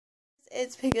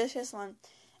it's Pigglicious One,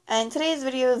 and today's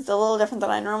video is a little different than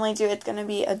I normally do. It's going to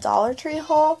be a Dollar Tree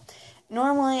haul.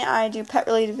 Normally I do pet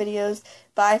related videos,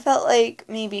 but I felt like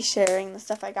maybe sharing the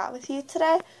stuff I got with you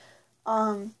today,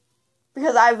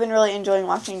 because I've been really enjoying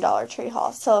watching Dollar Tree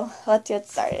hauls. So let's get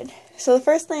started. So the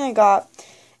first thing I got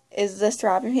is this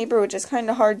wrapping paper, which is kind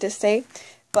of hard to say,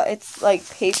 but it's like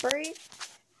papery,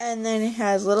 and then it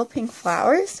has little pink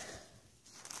flowers.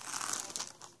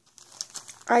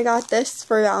 I got this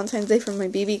for Valentine's Day from my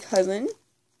baby cousin,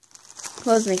 who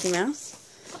loves Mickey Mouse.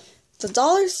 The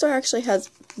dollar store actually has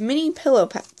mini pillow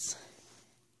pets.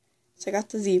 So I got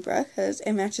the zebra because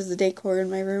it matches the decor in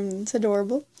my room and it's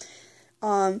adorable.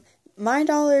 My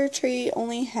Dollar Tree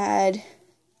only had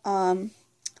the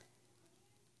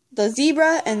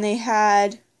zebra, and they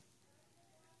had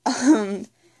a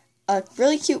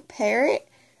really cute parrot,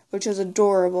 which was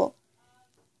adorable.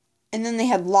 And then they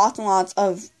had lots and lots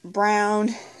of brown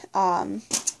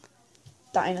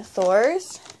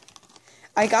dinosaurs.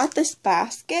 I got this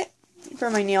basket for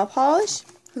my nail polish,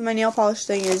 because my nail polish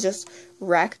thing is just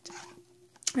wrecked.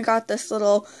 I got this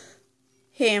little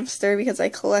hamster because I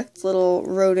collect little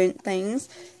rodent things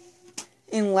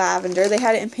in lavender. They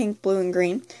had it in pink, blue, and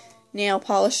green. Nail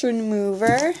polish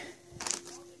remover.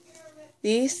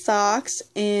 These socks,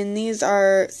 and these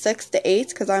are 6 to 8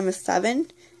 because I'm a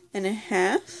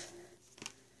 7.5.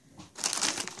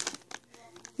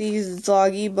 These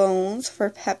Doggy Bones for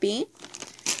Peppy.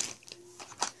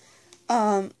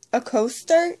 A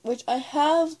coaster, which I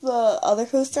have the other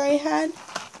coaster I had.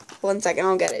 1 second,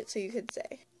 I'll get it so you could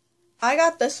say. I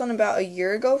got this one about a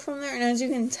year ago from there, and as you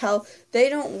can tell, they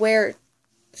don't wear it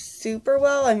super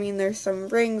well. I mean, there's some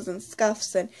rings and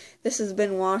scuffs, and this has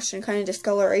been washed and kind of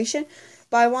discoloration.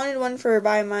 But I wanted one for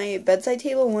by my bedside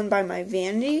table, one by my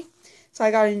vanity. So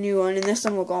I got a new one, and this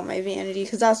one will go on my vanity,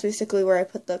 because that's basically where I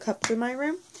put the cups in my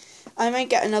room. I might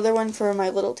get another one for my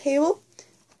little table.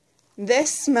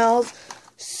 This smells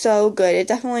so good. It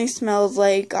definitely smells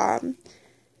like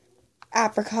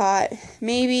apricot,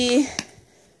 maybe,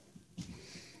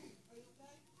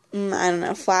 I don't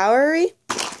know, flowery.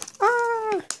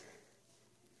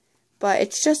 But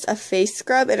it's just a face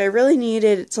scrub, and I really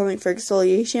needed something for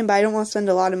exfoliation, but I don't want to spend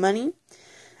a lot of money.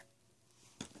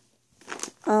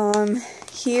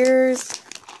 Here's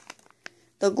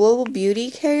the Global Beauty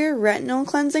Care Retinol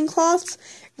Cleansing Cloths.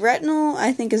 Retinol,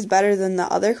 I think, is better than the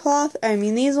other cloth. I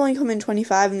mean, these only come in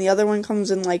 25, and the other one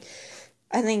comes in, like,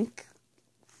 I think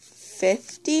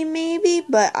 50 maybe,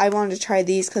 but I wanted to try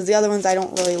these because the other ones I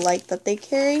don't really like that they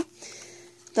carry.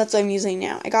 That's what I'm using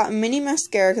now. I got a mini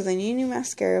mascara because I need a new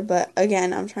mascara, but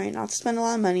again, I'm trying not to spend a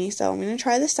lot of money, so I'm going to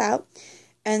try this out.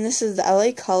 And this is the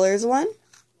LA Colors one.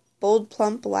 Bold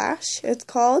Plump Lash, it's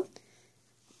called.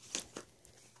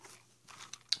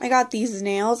 I got these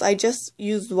nails. I just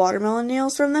used watermelon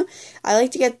nails from them. I like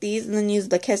to get these and then use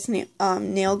the Kiss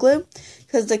nail glue,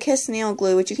 because the Kiss nail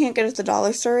glue, which you can't get at the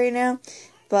dollar store right now,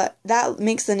 but that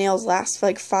makes the nails last for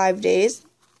like 5 days.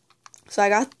 So I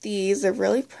got these. They're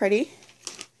really pretty.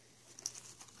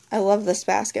 I love this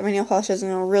basket. My nail polish does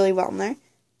go really well in there.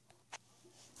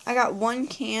 I got 1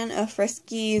 can of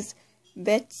Friskies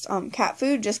Bits cat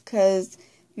food, just because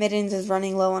Mittens is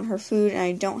running low on her food, and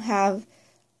I don't have,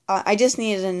 I just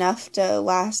needed enough to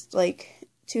last like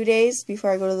 2 days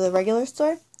before I go to the regular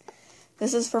store.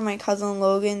 This is for my cousin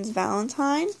Logan's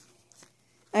Valentine.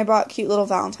 I brought cute little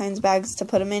Valentine's bags to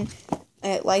put them in.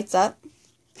 It lights up.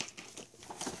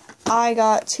 I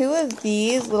got 2 of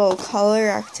these little color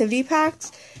activity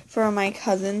packs for my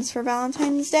cousins for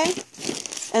Valentine's Day.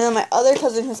 And then my other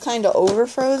cousin, who's kind of over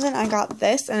frozen, I got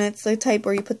this, and it's the type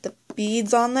where you put the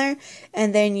beads on there,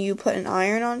 and then you put an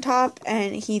iron on top,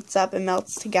 and it heats up and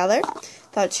melts together.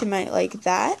 Thought she might like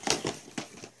that.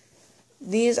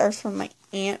 These are from my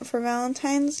aunt for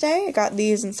Valentine's Day. I got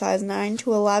these in size 9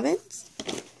 to 11.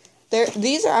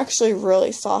 These are actually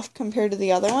really soft compared to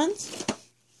the other ones.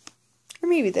 Or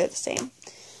maybe they're the same.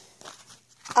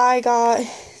 I got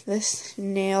this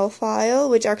nail file,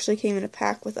 which actually came in a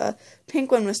pack with a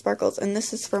pink one with sparkles, and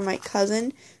this is for my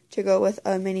cousin to go with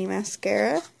a mini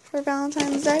mascara for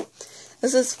Valentine's Day.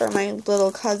 This is for my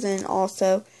little cousin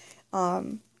also.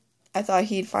 I thought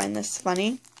he'd find this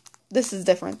funny. This is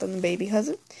different than the baby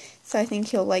cousin, so I think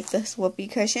he'll like this whoopee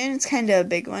cushion. It's kind of a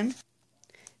big one.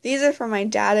 These are for my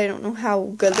dad. I don't know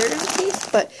how good they're going to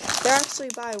taste, but they're actually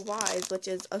by Wise, which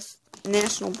is a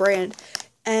national brand.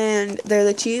 And they're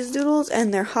the cheese doodles,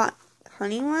 and they're hot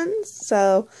honey ones,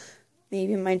 so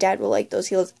maybe my dad will like those.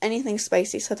 He loves anything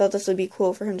spicy, so I thought this would be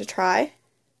cool for him to try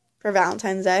for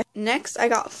Valentine's Day. Next, I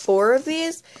got 4 of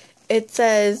these. It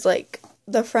says, like,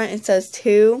 the front, it says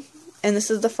 2, and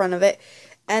this is the front of it.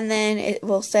 And then it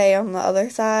will say on the other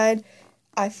side,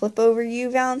 I flip over you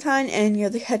Valentine, and you're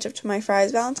the ketchup to my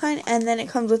fries Valentine. And then it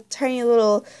comes with tiny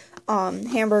little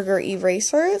hamburger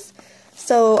erasers.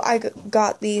 So I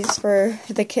got these for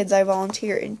the kids I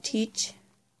volunteer and teach.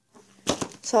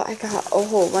 So I got a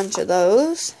whole bunch of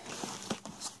those.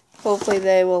 Hopefully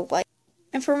they will like.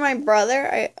 And for my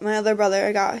brother, my other brother,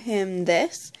 I got him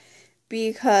this.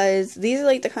 Because these are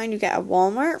like the kind you get at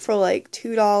Walmart for like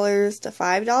 $2 to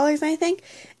 $5, I think.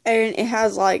 And it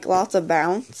has like lots of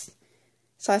bounce.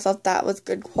 So I thought that was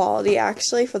good quality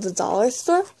actually for the dollar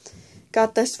store.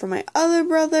 Got this for my other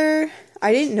brother.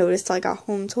 I didn't notice till I got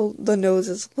home till the nose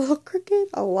is a little crooked.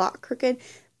 A lot crooked.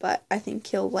 But I think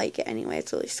he'll like it anyway.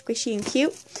 It's really squishy and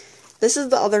cute. This is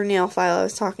the other nail file I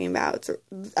was talking about.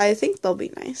 I think they'll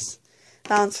be nice.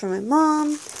 That one's for my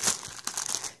mom.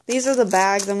 These are the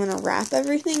bags I'm going to wrap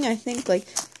everything. I think like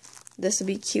this would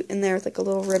be cute in there with like a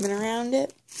little ribbon around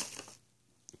it.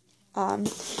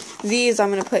 These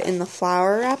I'm going to put in the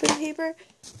flower wrapping paper.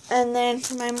 And then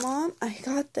for my mom, I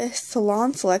got this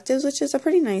Salon Selectives, which is a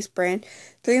pretty nice brand.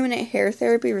 3-minute hair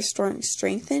therapy, restoring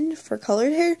strengthened for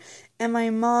colored hair. And my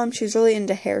mom, she's really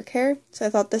into hair care. So I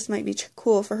thought this might be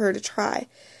cool for her to try.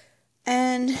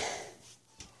 And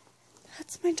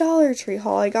that's my Dollar Tree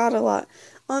haul. I got a lot.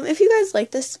 If you guys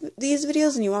like these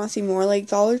videos and you want to see more like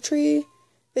Dollar Tree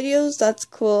videos, that's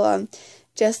cool.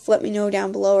 Just let me know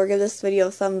down below or give this video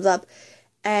a thumbs up.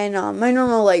 And my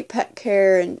normal like pet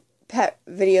care and pet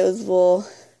videos will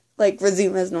like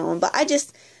resume as normal. But I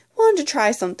just wanted to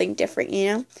try something different, you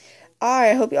know.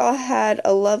 Alright, I hope you all had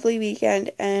a lovely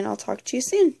weekend and I'll talk to you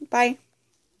soon. Bye.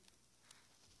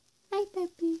 Hi,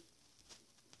 Peppy.